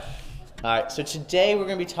All right, so today we're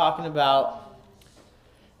going to be talking about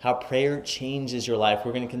how prayer changes your life.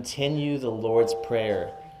 We're going to continue the Lord's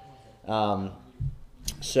Prayer. So,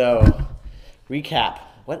 recap.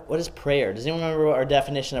 What is prayer? Does anyone remember what our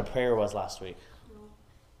definition of prayer was last week?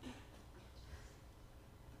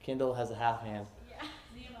 Kendall has a half hand. Yeah.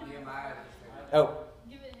 Nehemiah. Oh.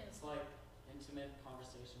 Give it him. It's like intimate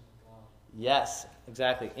conversation with God. Yes,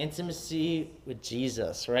 exactly. Intimacy with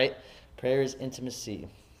Jesus, right? Prayer is intimacy.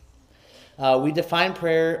 We defined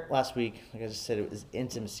prayer last week, like I just said, it was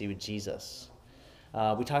intimacy with Jesus.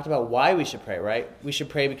 We talked about why we should pray, right? We should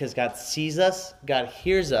pray because God sees us, God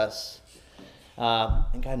hears us,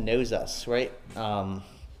 and God knows us, right?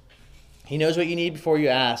 He knows what you need before you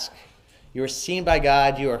ask. You are seen by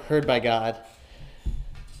God, you are heard by God.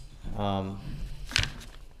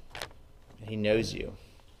 He knows you.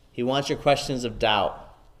 He wants your questions of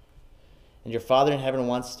doubt. And your Father in heaven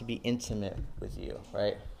wants to be intimate with you,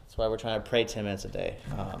 right? That's why we're trying to pray 10 minutes a day.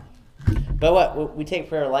 But what? We take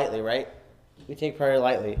prayer lightly, right? We take prayer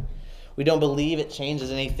lightly. We don't believe it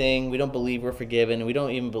changes anything. We don't believe we're forgiven. We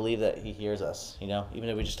don't even believe that he hears us, even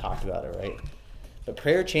though we just talked about it, right? But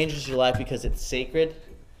prayer changes your life because it's sacred,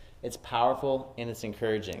 it's powerful, and it's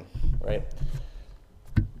encouraging, right?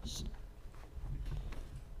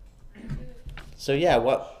 So yeah,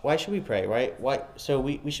 why should we pray, right? So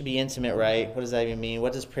we should be intimate, right? What does that even mean?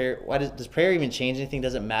 What does prayer? Does prayer even change anything?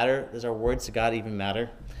 Does it matter? Does our words to God even matter?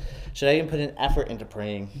 Should I even put an effort into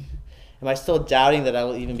praying? Am I still doubting that I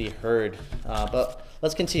will even be heard? But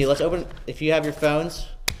let's continue. Let's open. If you have your phones,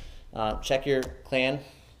 check your clan,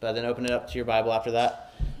 but then open it up to your Bible after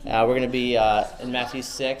that. We're going to be in Matthew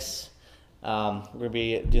 6. We're going to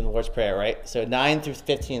be doing the Lord's Prayer, right? So 9 through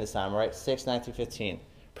 15 this time, right? 6, 9 through 15.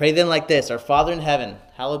 Pray then like this: Our Father in heaven,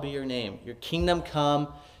 hallowed be your name. Your kingdom come,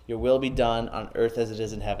 your will be done on earth as it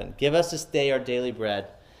is in heaven. Give us this day our daily bread,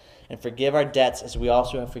 and forgive our debts as we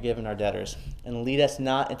also have forgiven our debtors. And lead us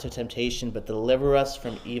not into temptation, but deliver us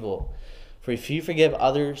from evil. For if you forgive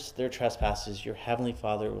others their trespasses, your heavenly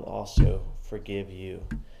Father will also forgive you.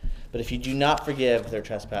 But if you do not forgive their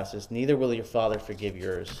trespasses, neither will your Father forgive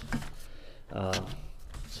yours.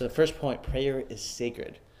 So the first point, prayer is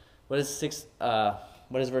sacred. What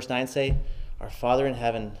does verse 9 say? Our Father in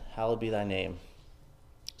heaven, hallowed be thy name.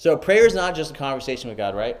 So prayer is not just a conversation with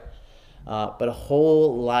God, right? But a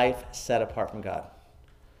whole life set apart from God.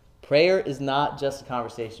 Prayer is not just a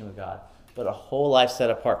conversation with God, but a whole life set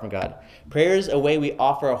apart from God. Prayer is a way we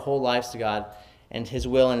offer our whole lives to God and his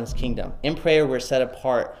will and his kingdom. In prayer, we're set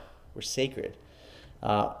apart. We're sacred.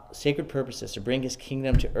 Sacred purposes to bring his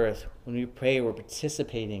kingdom to earth. When we pray, we're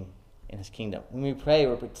participating in his kingdom. When we pray,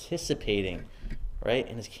 we're participating, right,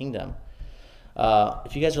 in his kingdom.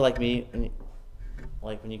 If you guys are like me,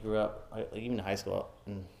 when you grew up, like even in high school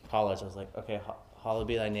and college, I was like, okay, hallowed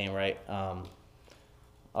be thy name, right?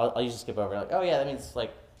 I'll usually skip over, like, oh yeah, that means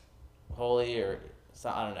like holy, or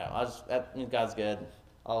I don't know. That means God's good.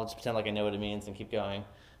 I'll just pretend like I know what it means and keep going.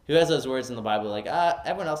 Who has those words in the Bible? Like,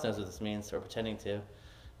 everyone else knows what this means, or pretending to,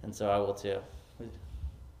 and so I will too.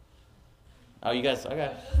 Oh, you guys,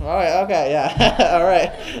 okay. All right, okay, yeah. All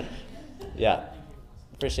right. Yeah.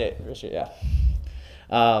 Appreciate, yeah.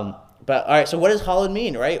 But, all right, so what does hallowed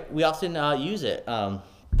mean, right? We often use it.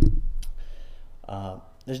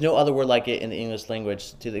 There's no other word like it in the English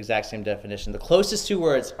language to the exact same definition. The closest two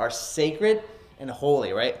words are sacred and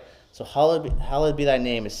holy, right? So hallowed be thy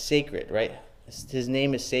name is sacred, right? His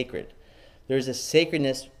name is sacred. There's a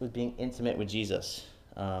sacredness with being intimate with Jesus.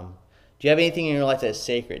 Do you have anything in your life that is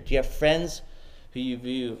sacred? Do you have friends who you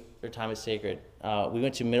view their time as sacred? We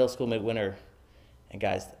went to middle school midwinter, and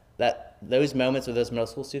guys, those moments with those middle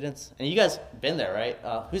school students, and you guys been there, right?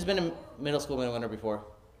 Who's been in middle school midwinter before?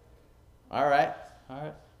 All right.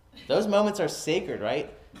 Those moments are sacred, right?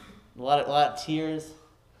 A lot of tears,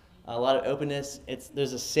 a lot of openness.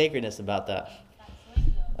 There's a sacredness about that.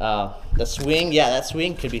 That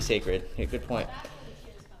swing could be sacred. Yeah, good point.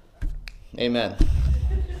 Amen.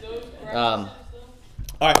 All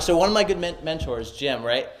right, so one of my good mentors, Jim,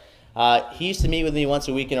 right? He used to meet with me once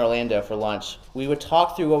a week in Orlando for lunch. We would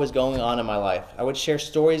talk through what was going on in my life. I would share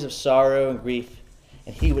stories of sorrow and grief,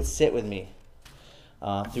 and he would sit with me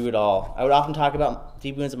through it all. I would often talk about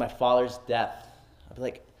deep wounds of my father's death. I'd be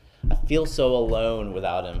like, I feel so alone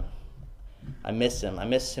without him. I miss him. I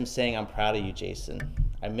miss him saying, I'm proud of you, Jason.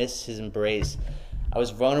 I miss his embrace. I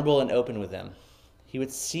was vulnerable and open with him. He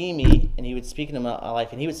would see me, and he would speak into my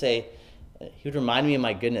life, and he would remind me of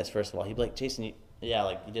my goodness, first of all. He'd be like, Jason, you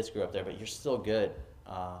did screw up there, but you're still good.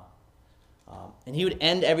 And he would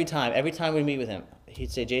end every time we meet with him,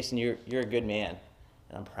 he'd say, Jason, you're a good man,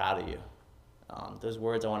 and I'm proud of you. Those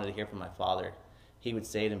words I wanted to hear from my father, he would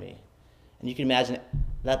say to me. And you can imagine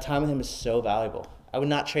that time with him is so valuable. I would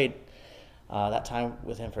not trade that time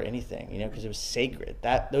with him for anything, because it was sacred.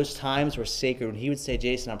 Those times were sacred. When he would say,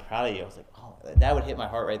 Jason, I'm proud of you, I was like, oh, that would hit my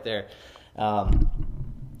heart right there.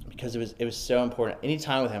 Because it was so important. Any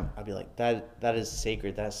time with him, I'd be like, that is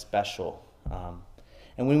sacred, that is special.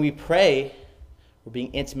 And when we pray, we're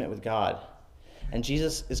being intimate with God. And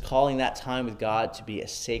Jesus is calling that time with God to be a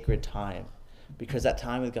sacred time, because that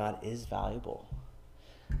time with God is valuable.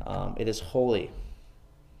 It is holy.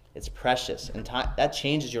 It's precious. And that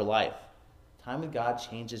changes your life. Time with God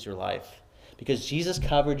changes your life. Because Jesus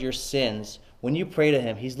covered your sins. When you pray to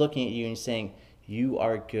him, he's looking at you and he's saying, you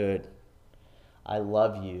are good. I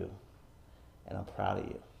love you. And I'm proud of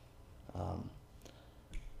you.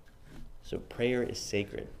 So prayer is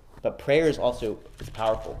sacred. But prayer is also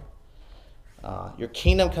powerful. Your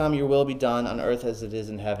kingdom come, your will be done on earth as it is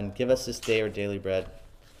in heaven. Give us this day our daily bread.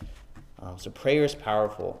 So prayer is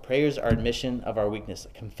powerful. Prayers are admission of our weakness,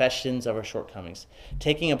 confessions of our shortcomings,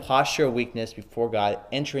 taking a posture of weakness before God,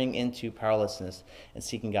 entering into powerlessness, and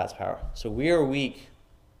seeking God's power. So we are weak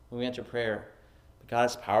when we enter prayer, but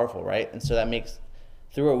God is powerful, right? And so that makes,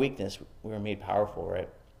 through our weakness, we are made powerful, right?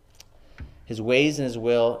 His ways and his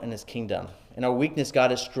will and his kingdom. In our weakness,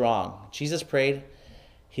 God is strong. Jesus prayed,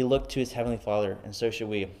 he looked to his heavenly Father, and so should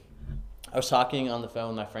we. I was talking on the phone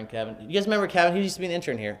with my friend Kevin. You guys remember Kevin? He used to be an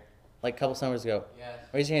intern here, like a couple summers ago. Yes.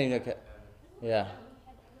 Raise your hand. Yeah.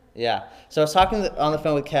 Yeah. So I was talking on the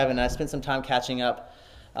phone with Kevin, and I spent some time catching up.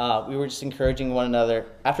 We were just encouraging one another.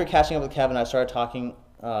 After catching up with Kevin, I started talking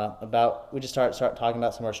we just start talking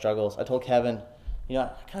about some of our struggles. I told Kevin, I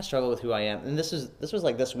kind of struggle with who I am. And this was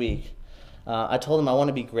like this week. I told him I want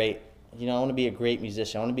to be great. I want to be a great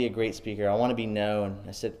musician. I want to be a great speaker. I want to be known.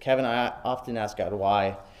 I said, Kevin, I often ask God,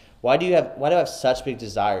 why? Why do I have such big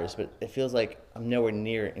desires, but it feels like I'm nowhere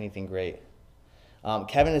near anything great?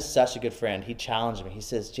 Kevin is such a good friend. He challenged me. He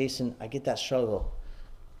says, Jason, I get that struggle,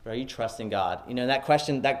 but are you trusting God? That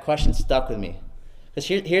question stuck with me. Because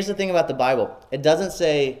here's the thing about the Bible. It doesn't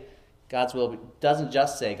say doesn't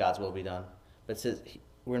just say God's will be done, but it says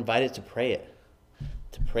we're invited to pray it,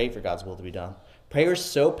 to pray for God's will to be done. Prayer is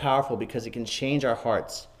so powerful because it can change our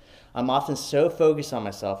hearts. I'm often so focused on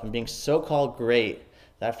myself and being so-called great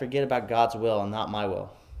that I forget about God's will and not my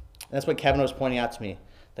will. And that's what Kevin was pointing out to me,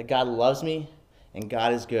 that God loves me and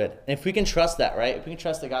God is good. And if we can trust that, right? If we can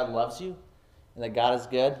trust that God loves you and that God is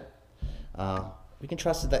good, we can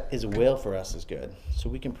trust that his will for us is good. So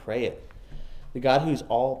we can pray it. The God who's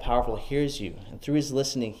all-powerful hears you, and through his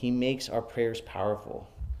listening, he makes our prayers powerful.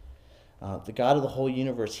 The God of the whole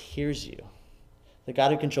universe hears you. The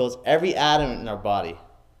God who controls every atom in our body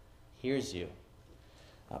hears you.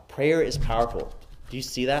 Prayer is powerful. Do you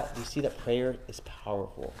see that? Do you see that prayer is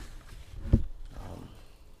powerful?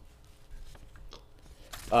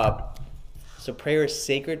 So prayer is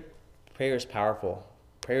sacred. Prayer is powerful.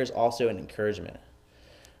 Prayer is also an encouragement.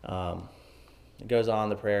 It goes on,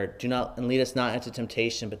 the prayer, do not and lead us not into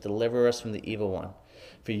temptation, but deliver us from the evil one.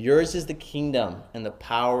 For yours is the kingdom and the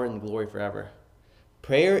power and the glory forever.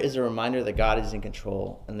 Prayer is a reminder that God is in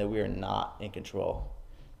control and that we are not in control.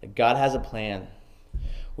 That God has a plan.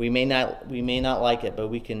 We may not like it, but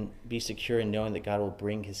we can be secure in knowing that God will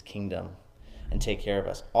bring his kingdom and take care of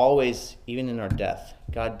us. Always, even in our death,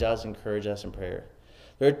 God does encourage us in prayer.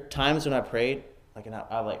 There are times when I prayed, I've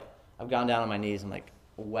gone down on my knees and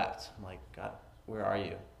wept. I'm like, God, where are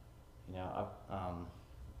you? And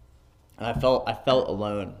I felt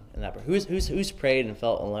alone in that prayer. Who's prayed and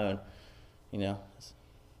felt alone? Yeah.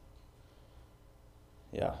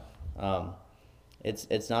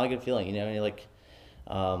 It's not a good feeling, and you're like,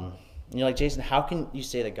 Jason, how can you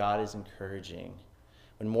say that God is encouraging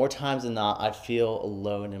when more times than not I feel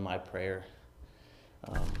alone in my prayer?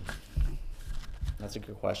 That's a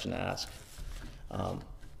good question to ask.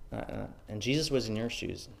 And Jesus was in your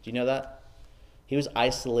shoes. Do you know that? He was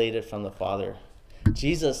isolated from the Father.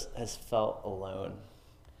 Jesus has felt alone.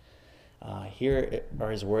 Here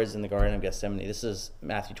are his words in the Garden of Gethsemane. This is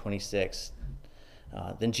Matthew 26.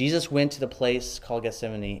 Then Jesus went to the place called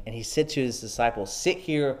Gethsemane, and he said to his disciples, sit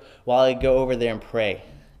here while I go over there and pray.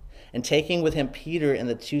 And taking with him Peter and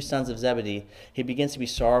the two sons of Zebedee, he begins to be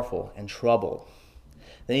sorrowful and troubled.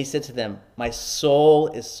 Then he said to them, my soul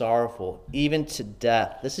is sorrowful, even to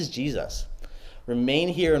death. This is Jesus. Remain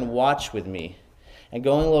here and watch with me. And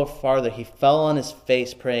going a little farther, he fell on his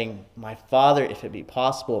face, praying, my Father, if it be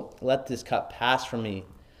possible, let this cup pass from me.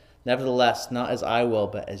 Nevertheless, not as I will,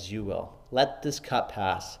 but as you will. Let this cup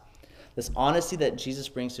pass. This honesty that Jesus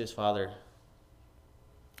brings to his Father,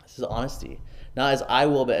 this is honesty. Not as I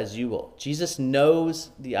will, but as you will. Jesus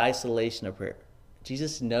knows the isolation of prayer.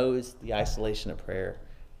 Jesus knows the isolation of prayer.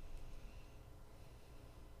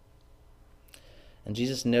 And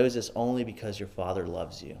Jesus knows this only because your Father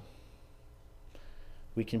loves you.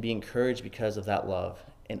 We can be encouraged because of that love,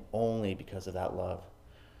 and only because of that love.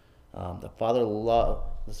 The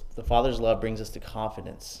Father's love brings us to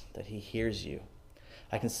confidence that he hears you.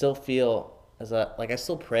 I can still feel, I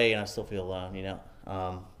still pray and I still feel alone, you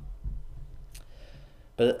know.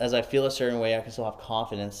 But as I feel a certain way, I can still have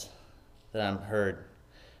confidence that I'm heard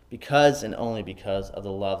because and only because of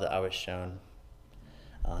the love that I was shown.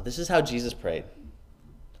 This is how Jesus prayed.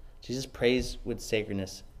 Jesus prays with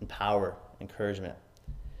sacredness and power, encouragement.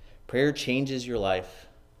 Prayer changes your life.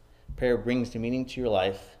 Prayer brings meaning to your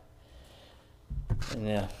life. And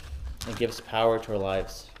it gives power to our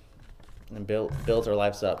lives and builds our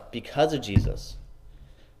lives up because of Jesus.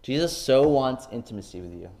 Jesus so wants intimacy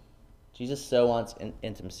with you. Jesus so wants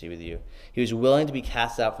intimacy with you. He was willing to be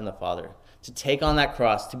cast out from the Father, to take on that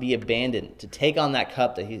cross, to be abandoned, to take on that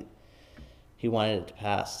cup that he wanted it to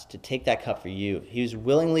pass, to take that cup for you. He was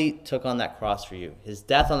willingly took on that cross for you. His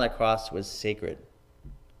death on that cross was sacred.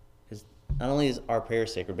 Not only is our prayer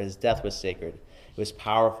sacred, but his death was sacred. It was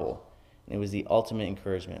powerful, and it was the ultimate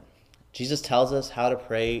encouragement. Jesus tells us how to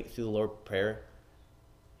pray through the Lord's Prayer.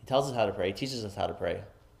 He tells us how to pray. He teaches us how to pray.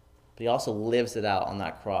 But he also lives it out on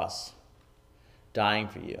that cross, dying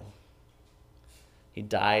for you. He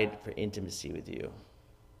died for intimacy with you.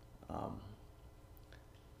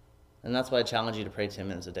 And that's why I challenge you to pray 10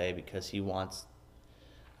 minutes a day, because he wants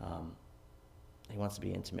to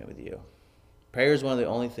be intimate with you. Prayer is one of the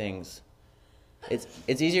only things. It's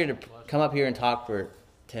easier to come up here and talk for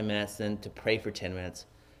 10 minutes than to pray for 10 minutes,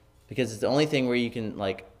 because it's the only thing where you can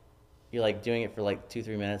you're doing it for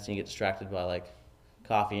 2-3 minutes and you get distracted by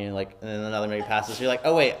coffee and then another minute passes. So you're like,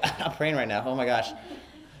 oh wait, I'm praying right now. Oh my gosh.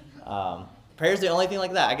 Prayer is the only thing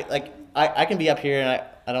like that. I can be up here and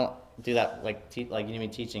I don't do that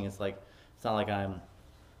teaching. It's not like I'm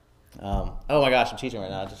oh my gosh, I'm teaching right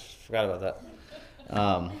now. I just forgot about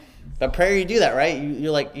that. But prayer, you do that,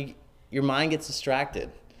 right? Your mind gets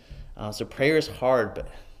distracted. So prayer is hard,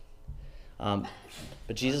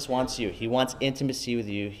 but Jesus wants you. He wants intimacy with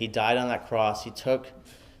you. He died on that cross. He took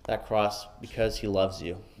that cross because he loves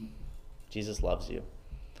you. Jesus loves you.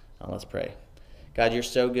 Let's pray. God, you're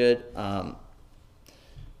so good.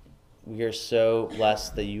 We are so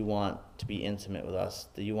blessed that you want to be intimate with us,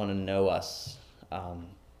 that you want to know us, and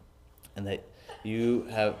that you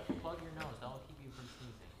have Plug your nose. That'll keep you from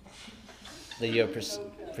sneezing. that you have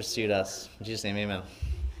pursued us. In Jesus' name, amen.